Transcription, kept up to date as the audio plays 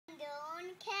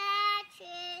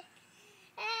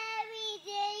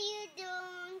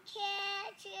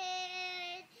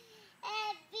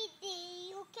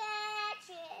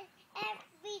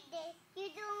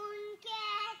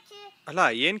ಅಲ್ಲ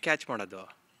ಏನು ಕ್ಯಾಚ್ ಮಾಡೋದು?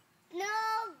 No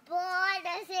ball.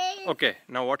 Okay,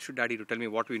 now what should daddy do? Tell me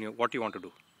what you want to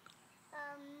do.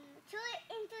 Throw it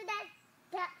into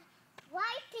that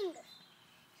white thing.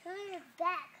 Throw it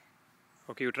back.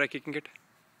 Okay, you try kicking it.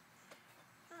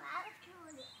 I'll throw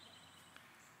it.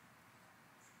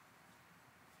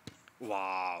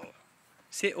 Wow.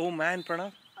 Say oh man,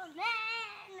 Pranav. Oh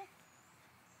man.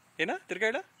 ಏನ ತಿರ್ಗಾ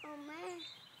ಹೇಳ? Oh man.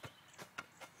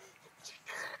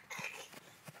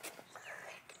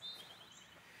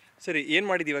 ಸರಿ, ಏನು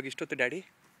ಮಾಡಿದ್ದು ಇವಾಗ ಇಷ್ಟೊತ್ತು daddy?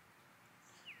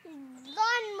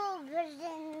 Lawn mower.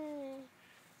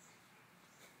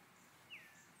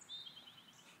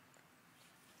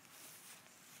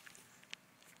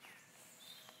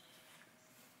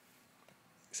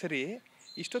 ಸರಿ,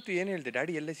 ಇಷ್ಟೊತ್ತು ಏನು ಹೇಳಿದೆ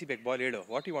ಡ್ಯಾಡಿ? ಎಲ್ಲಿ ಎಸಿಬೇಕು ಬಾಲ್? ಹೇಳು,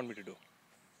 what you want me to do?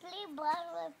 Play ball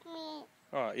with me.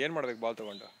 ಏನು ಮಾಡ್ಬೇಕು ಬಾಲ್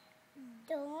ತಗೊಂಡು?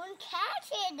 Don't catch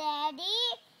it, Daddy.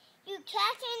 You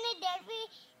catch it every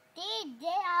day.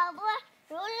 There our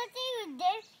roller thing you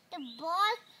did. The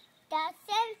ball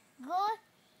doesn't go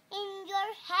in your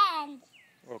hand.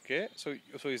 Okay,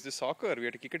 so is this soccer? We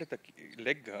have to kick it at the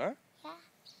leg, huh? Yeah.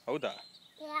 ಹೌದಾ?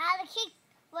 You have to kick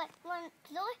one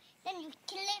floor, then you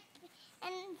clip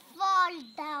and fall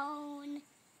down.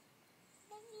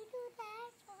 Then you do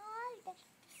that all the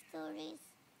stories.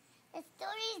 The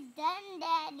story's done,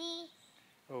 Daddy.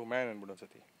 O man ಅನ್ಬಿಡು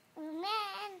ಒಂದ್ಸತಿ.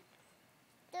 Man,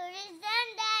 story's done,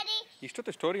 Daddy.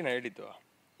 ಇಷ್ಟೊತ್ತು ಸ್ಟೋರಿನ ಹೇಳಿದ್ದು?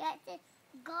 That's it.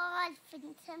 Golf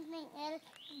and something else.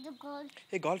 The golf.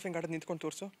 Golf ಹೆಂಗೆ ಆಡೋದು ನಿಂತ್ಕೊಂಡು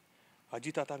ತೋರಿಸು.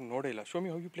 ಅಜ್ಜಿ ತಾತ ನೋಡೇ ಇಲ್ಲ. Show me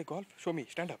how you play golf. Show me,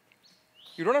 stand up.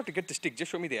 You don't have to get the stick,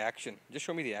 just show me the action. Just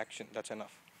show me the action, that's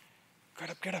enough.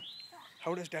 Get up.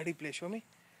 How does daddy play? Show me.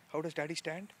 How does daddy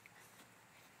stand?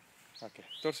 Okay,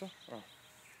 torso.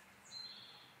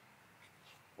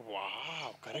 Wow,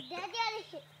 correct. Daddy,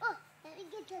 Daddy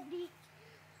get a beat.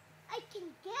 I can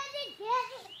get it,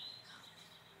 Daddy.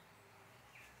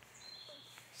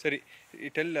 Sari,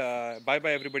 tell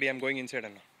bye everybody, I'm going inside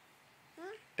anna.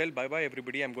 Huh? Tell bye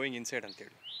everybody, I'm going inside anta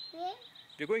heಳು. Where?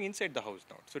 We're going inside the house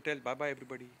now. So tell bye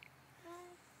everybody.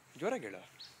 ಜೋರಾಗಿ ಹೇಳು.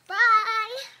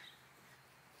 Bye.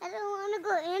 I don't want to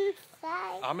go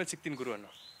inside. ಆಮೇಲೆ ಸಿಗ್ತೀನಿ ಗುರು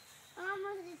ಅನ್ನು.